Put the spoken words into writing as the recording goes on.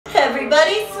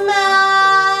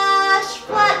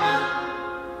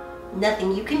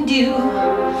nothing you can do.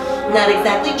 Not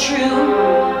exactly true.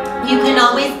 You can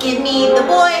always give me the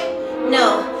boy.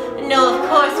 No, no, of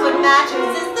course what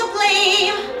matters is the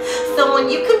blame. Someone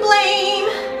you can blame.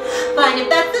 Fine, if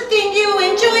that's the thing you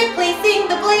enjoy, placing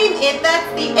the blame. If that's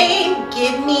the aim,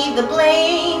 give me the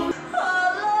blame.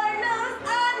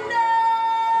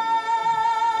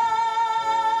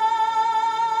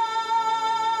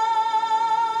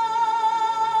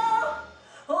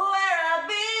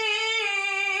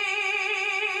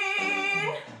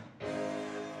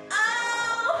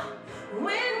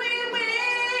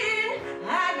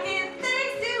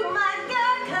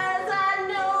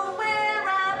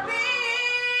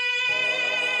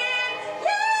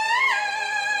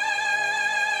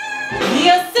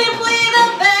 You're simply the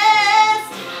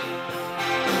best,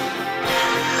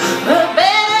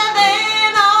 better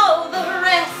than all the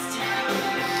rest,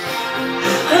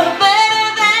 better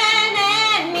than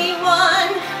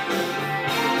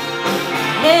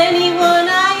anyone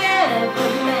I ever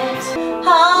met.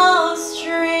 How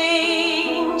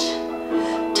strange,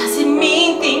 does it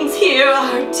mean things here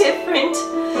are different?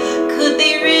 Could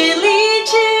they really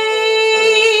change?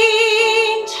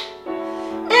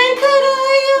 And could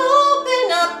I open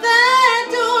up that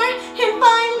door and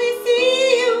finally see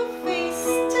you face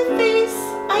to face?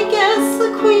 I guess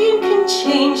the queen can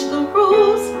change the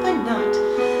rules, but not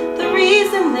the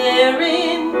reason they're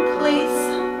in place.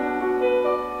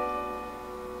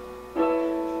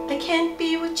 I can't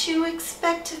be what you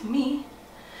expect of me,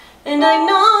 and I'm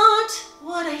not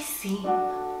what I seem.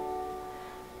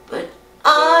 But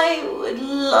I would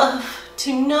love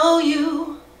to know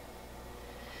you.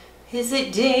 Is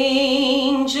it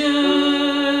danger?